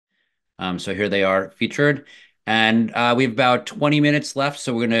So here they are featured. And we have about 20 minutes left,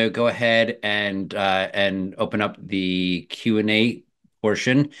 so we're going to go ahead and open up the Q&A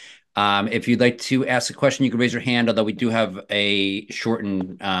portion. If you'd like to ask a question, you can raise your hand, although we do have a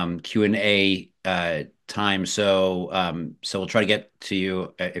shortened Q&A time. So we'll try to get to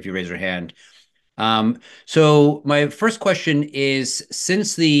you if you raise your hand. So my first question is,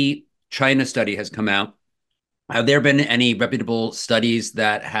 since the China study has come out, have there been any reputable studies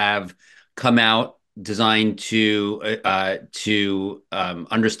that have come out designed to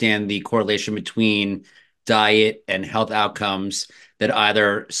understand the correlation between diet and health outcomes that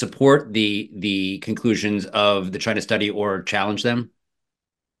either support the conclusions of the China study or challenge them?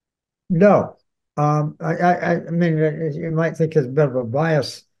 No. I mean, you might think it's a bit of a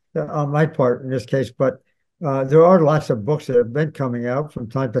bias on my part in this case, but there are lots of books that have been coming out from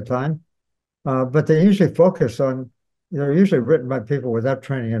time to time, but they usually focus on, they're usually written by people without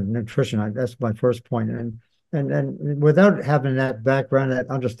training in nutrition. That's my first point. And without having that background, that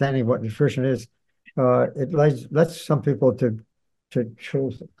understanding what nutrition is, it lets some people to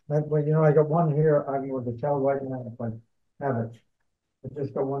choose. That way, I got one here. I'm going to tell right now if I have it. I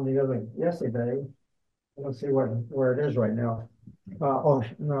just got one the other yesterday. Let's see where it is right now. Oh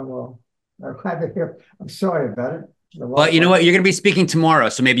no, well, I have it here. I'm sorry about it. I Well, lost you know my. what? You're going to be speaking tomorrow,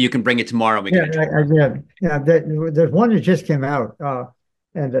 so maybe you can bring it tomorrow and we can Yeah, address. yeah. There's one that just came out,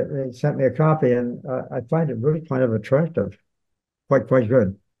 and they sent me a copy, and I find it really kind of attractive, quite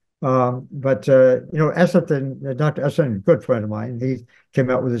good. But Esselstyn, Dr. Esselstyn, a good friend of mine, he came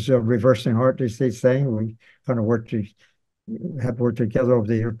out with his reversing heart disease thing. We kind of have worked together over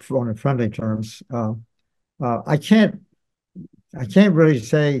the year on friendly terms. Uh, I can't I can't really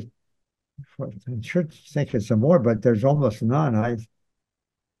say. I should think of some more, but there's almost none.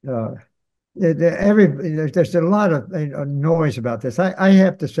 Uh, there's a lot of noise about this. I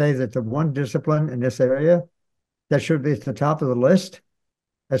have to say that the one discipline in this area that should be at the top of the list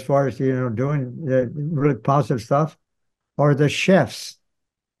as far as doing the really positive stuff are the chefs.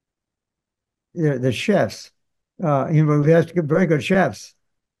 The chefs. We have very good chefs.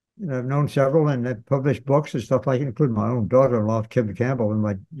 I've known several and they've published books and stuff like it, including my own daughter-in-law, Kim Campbell, and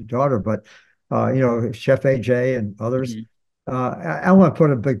my daughter, but Chef AJ and others. Mhm. I want to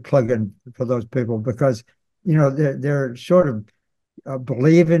put a big plug in for those people because they're sort of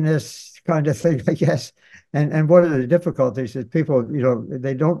believe in this kind of thing, I guess. And one of the difficulties is people,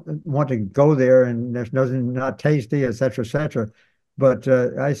 they don't want to go there and there's nothing not tasty, et cetera, et cetera. But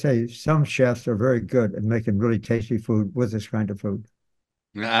I say some chefs are very good at making really tasty food with this kind of food.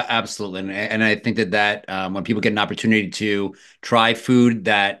 Absolutely. And I think that when people get an opportunity to try food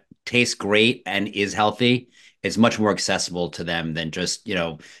that tastes great and is healthy, it's much more accessible to them than just,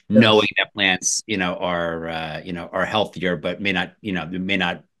 knowing Yes. that plants, are healthier, but may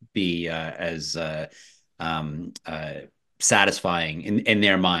not be as satisfying in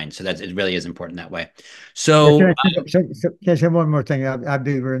their mind. So it really is important that way. Yeah, So, can I say one more thing? I'd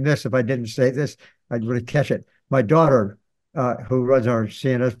be remiss if I didn't say this. I'd really catch it. My daughter, who runs our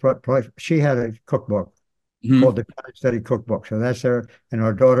CNS project, she had a cookbook called mhm. the Cottage Study Cookbook. So that's her and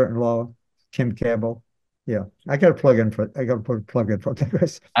our daughter-in-law, Kim Campbell. Yeah, I got to put a plug in for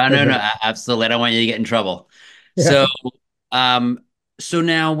this. No, no, But absolutely. I don't want you to get in trouble. yeah, So, um, so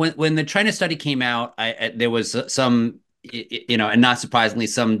now when the China study came out, there was some, and not surprisingly,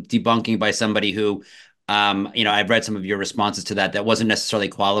 some debunking by somebody who, I've read some of your responses to that wasn't necessarily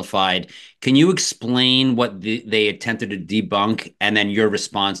qualified. Can you explain what they attempted to debunk and then your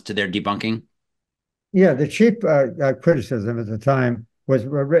response to their debunking? yeah, the chief criticism at the time was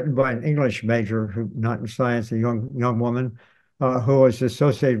written by an English major who, not in science, a young woman who was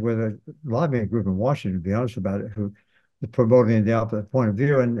associated with a lobbying group in Washington, to be honest about it, who was promoting the opposite point of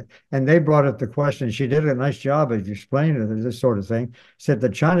view. And they brought up the question. She did a nice job of explaining this sort of thing. Said the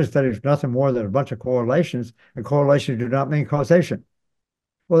China study is nothing more than a bunch of correlations, and correlations do not mean causation.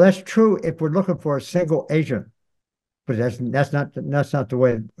 Well, that's true if we're looking for a single agent, but that's not the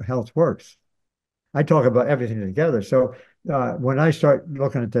way health works. I talk about everything together. So when I start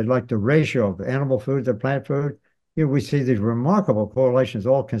looking at the ratio of animal food to plant food, we see these remarkable correlations,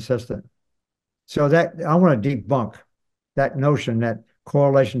 all consistent. So that I want to debunk that notion that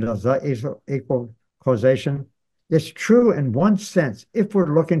correlation does not equal causation. It's true in one sense if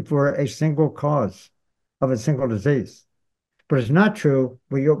we're looking for a single cause of a single disease, but it's not true.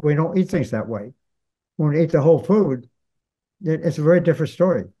 We don't eat things that way. When we eat the whole food, it's a very different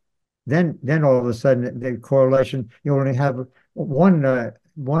story. Then all of a sudden the correlation, you only have one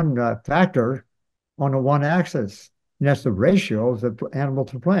factor on the one axis, and that's the ratio of the animal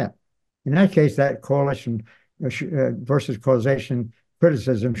to plant. In that case, that correlation versus causation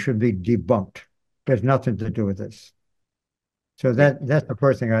criticism should be debunked. It has nothing to do with this. So Great. that's the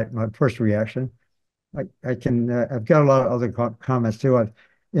first thing my first reaction. I can I've got a lot of other comments too.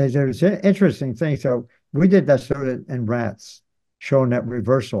 There's an interesting thing. So we did that study in rats, showing that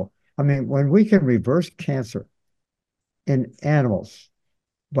reversal. I mean, when we can reverse cancer in animals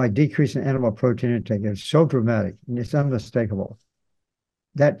by decreasing animal protein intake, it's so dramatic and it's unmistakable.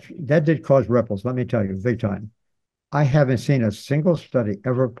 That did cause ripples, let me tell you, big time. I haven't seen a single study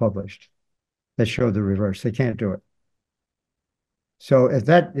ever published that showed the reverse. They can't do it. So if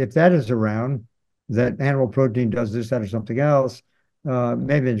that is around, that animal protein does this, that, or something else,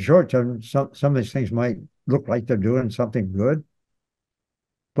 maybe in the short term, some of these things might look like they're doing something good,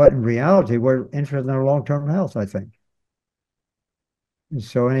 but in reality, we're interested in their long-term health, I think. And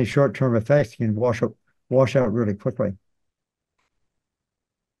so any short-term effects can wash out really quickly.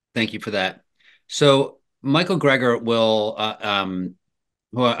 Thank you for that. So Michael Greger will,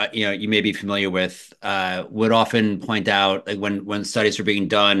 who you may be familiar with, would often point out, like when studies are being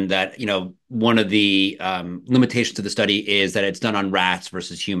done, that one of the limitations of the study is that it's done on rats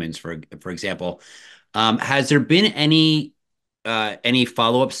versus humans, for example. Has there been any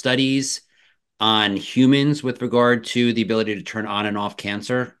follow-up studies on humans with regard to the ability to turn on and off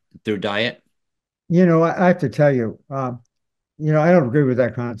cancer through diet? I have to tell you, I don't agree with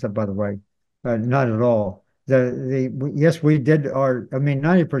that concept, by the way, not at all. Yes, we did I mean,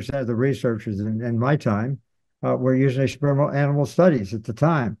 90% of the researchers in my time were using experimental animal studies at the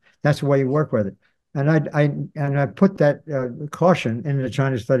time. That's the way you work with it. And I put that caution in the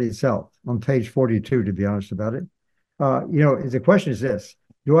China study itself on page 42, to be honest about it. The question is this: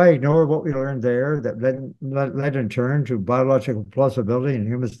 do I ignore what we learned there that led in turn to biological plausibility in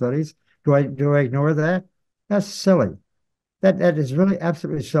human studies? Do I ignore that? That's silly. That is really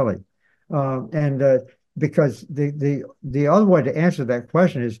absolutely silly. And because the other way to answer that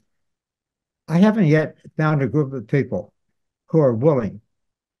question is, I haven't yet found a group of people who are willing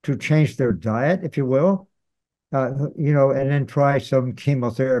to change their diet, if you will, and then try some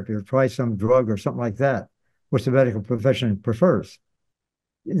chemotherapy or try some drug or something like that, which the medical profession prefers.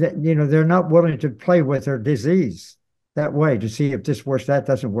 They're not willing to play with their disease that way to see if this works, that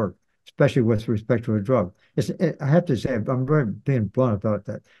doesn't work, especially with respect to a drug. I have to say, I'm very being blunt about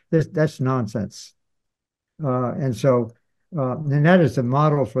that. That's nonsense. And that is the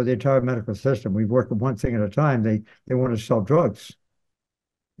model for the entire medical system. We work one thing at a time. They want to sell drugs,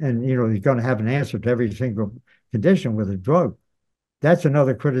 and you're going to have an answer to every single condition with a drug. That's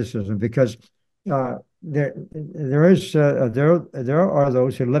another criticism because there are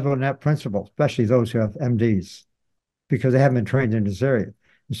those who live on that principle, especially those who have MDs, because they haven't been trained in this area.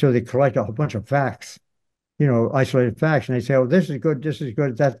 And so they collect a whole bunch of facts, isolated facts, and they say, "Oh, this is good, this is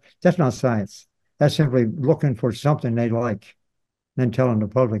good." That's not science. That's simply looking for something they like, and then telling the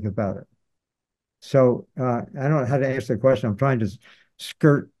public about it. So I don't know how to answer the question. I'm trying to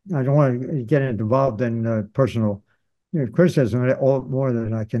skirt. I don't want to get involved in personal criticism all more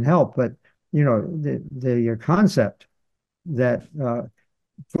than I can help. But the concept that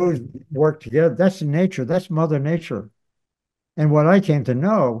foods work together, that's nature. That's Mother Nature. And what I came to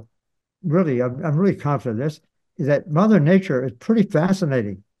know, really, I'm really confident of this, is that Mother Nature is pretty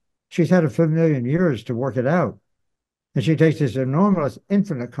fascinating. She's had a few million years to work it out. And she takes this enormous,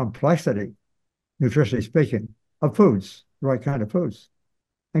 infinite complexity, nutritionally speaking, of foods, the right kind of foods,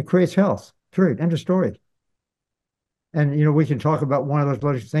 and creates health, period, end of story. And we can talk about one of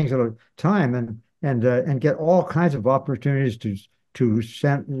those things at a time and get all kinds of opportunities to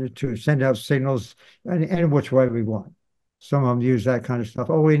send out signals any which way we want. Some of them use that kind of stuff.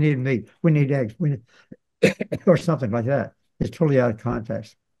 Oh, we need meat, we need eggs, we need or something like that. It's totally out of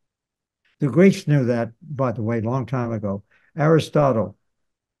context. The Greeks knew that, by the way, a long time ago. Aristotle,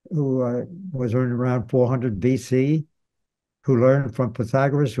 who was around 400 BC, who learned from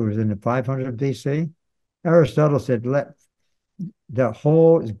Pythagoras, who was in the 500 BC. Aristotle said, "Let the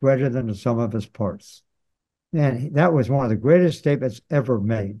whole is greater than the sum of its parts." And that was one of the greatest statements ever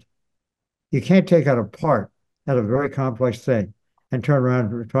made. You can't take out a part out of a very complex thing and turn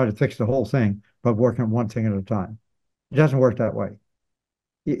around and try to fix the whole thing by working on one thing at a time. It doesn't work that way.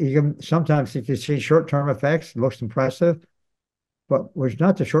 Sometimes if you see short-term effects, it looks impressive, but it's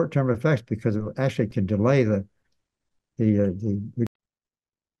not the short-term effects because it actually can delay the.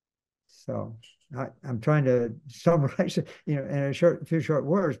 So I'm trying to summarize it, in a few short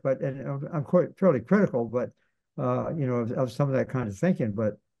words, but I'm quite fairly critical, but of some of that kind of thinking.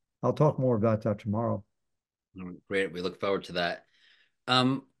 But I'll talk more about that tomorrow. Great. We look forward to that.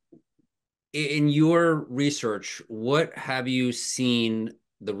 Um, in your research, what have you seen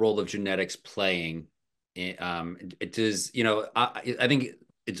the role of genetics playing It is, I think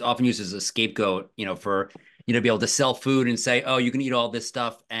it's often used as a scapegoat, for to be able to sell food and say, oh, you can eat all this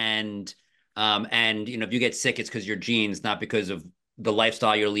stuff, and if you get sick, it's because your genes, not because of the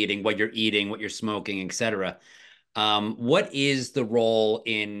lifestyle you're leading, what you're eating, what you're smoking, etc. What is the role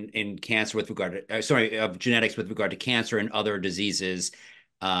in cancer with regard to, sorry, of genetics with regard to cancer and other diseases,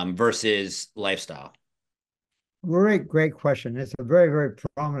 versus lifestyle? Great, great question. It's a very, very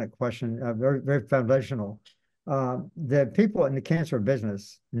prominent question, very, very foundational. The people in the cancer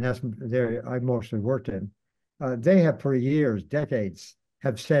business, and that's the area I mostly worked in, they have for years, decades,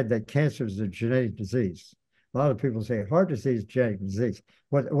 have said that cancer is a genetic disease. A lot of people say heart disease is genetic disease.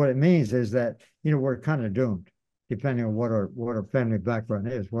 What it means is that we're kind of doomed, depending on what our family background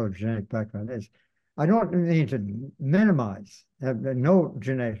is, what our genetic background is. I don't mean to minimize no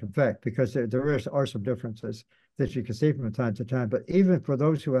genetic effect because are some differences that you can see from time to time. But even for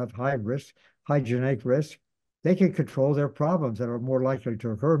those who have high risk, high genetic risk, they can control their problems that are more likely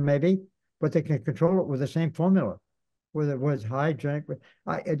to occur, maybe, but they can control it with the same formula, where it was high genetic risk.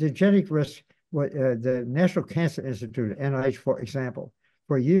 The genetic risk, the National Cancer Institute, NIH, for example,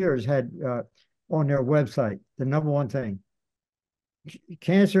 for years had on their website the number one thing: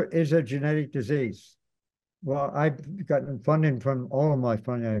 cancer is a genetic disease. Well, I've gotten funding from all of my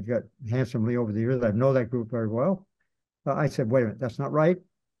funding. I've got handsomely over the years. I know that group very well. I said, wait a minute, that's not right.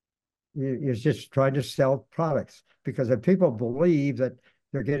 You're just trying to sell products because if people believe that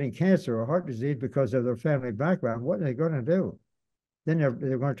they're getting cancer or heart disease because of their family background, what are they going to do? Then they're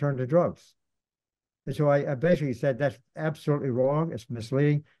going to turn to drugs. And so I basically said that's absolutely wrong. It's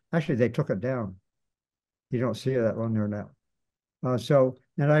misleading. Actually, they took it down. You don't see that on there now.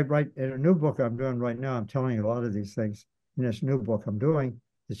 And I write in a new book I'm doing right now. I'm telling you a lot of these things in this new book I'm doing.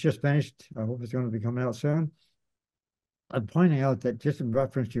 It's just finished. I hope it's going to be coming out soon. I'm pointing out that just in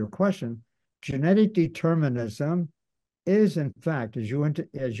reference to your question, genetic determinism is, in fact, as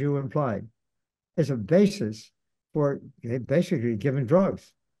you implied, is a basis for basically giving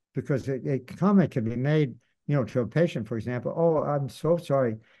drugs, because a comment can be made, to a patient, for example, oh, I'm so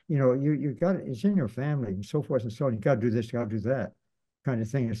sorry, you got it, it's in your family, and so forth and so on. You got to do this, you got to do that, kind of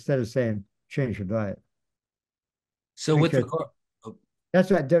thing, instead of saying change your diet, So with because regard, oh, that's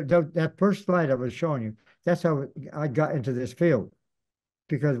that first slide I was showing you. That's how I got into this field,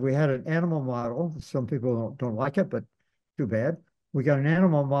 because we had an animal model. Some people don't like it, but too bad. We got an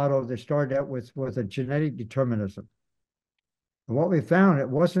animal model that started out with a genetic determinism. And what we found, it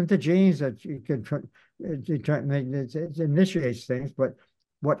wasn't the genes that you could it initiates things, but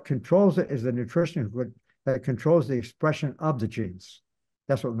what controls it is the nutrition that controls the expression of the genes.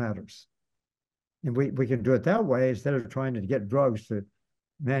 That's what matters. And we can do it that way instead of trying to get drugs to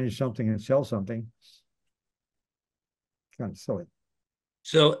manage something and sell something. It's kind of silly.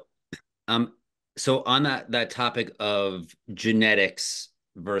 so um, so on that topic of genetics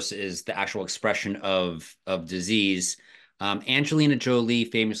versus the actual expression of disease, Angelina Jolie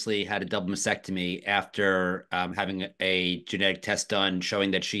famously had a double mastectomy after having a genetic test done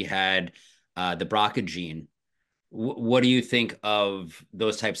showing that she had the BRCA gene. What do you think of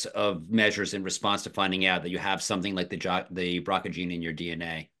those types of measures in response to finding out that you have something like the BRCA gene in your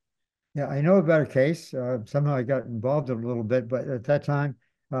DNA? Yeah, I know about a case. Somehow I got involved in it a little bit, but at that time,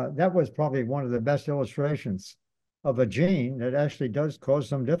 that was probably one of the best illustrations of a gene that actually does cause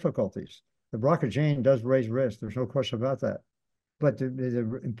some difficulties. The BRCA gene does raise risk. There's no question about that. But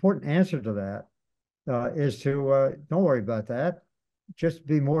the important answer to that is to don't worry about that. Just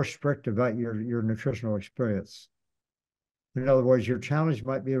be more strict about your nutritional experience. In other words, your challenge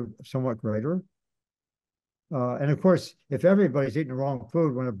might be somewhat greater. And of course, if everybody's eating the wrong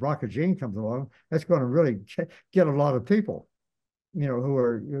food when a BRCA gene comes along, that's going to really get a lot of people,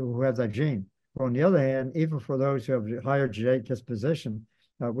 who have that gene. But on the other hand, even for those who have a higher genetic disposition,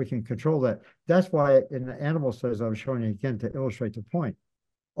 we can control that. That's why in the animal studies I was showing you again to illustrate the point,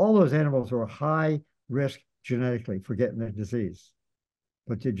 all those animals were high risk genetically for getting the disease.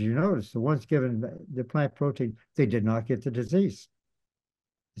 But did you notice the ones given the plant protein, they did not get the disease?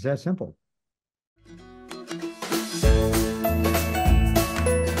 It's that simple.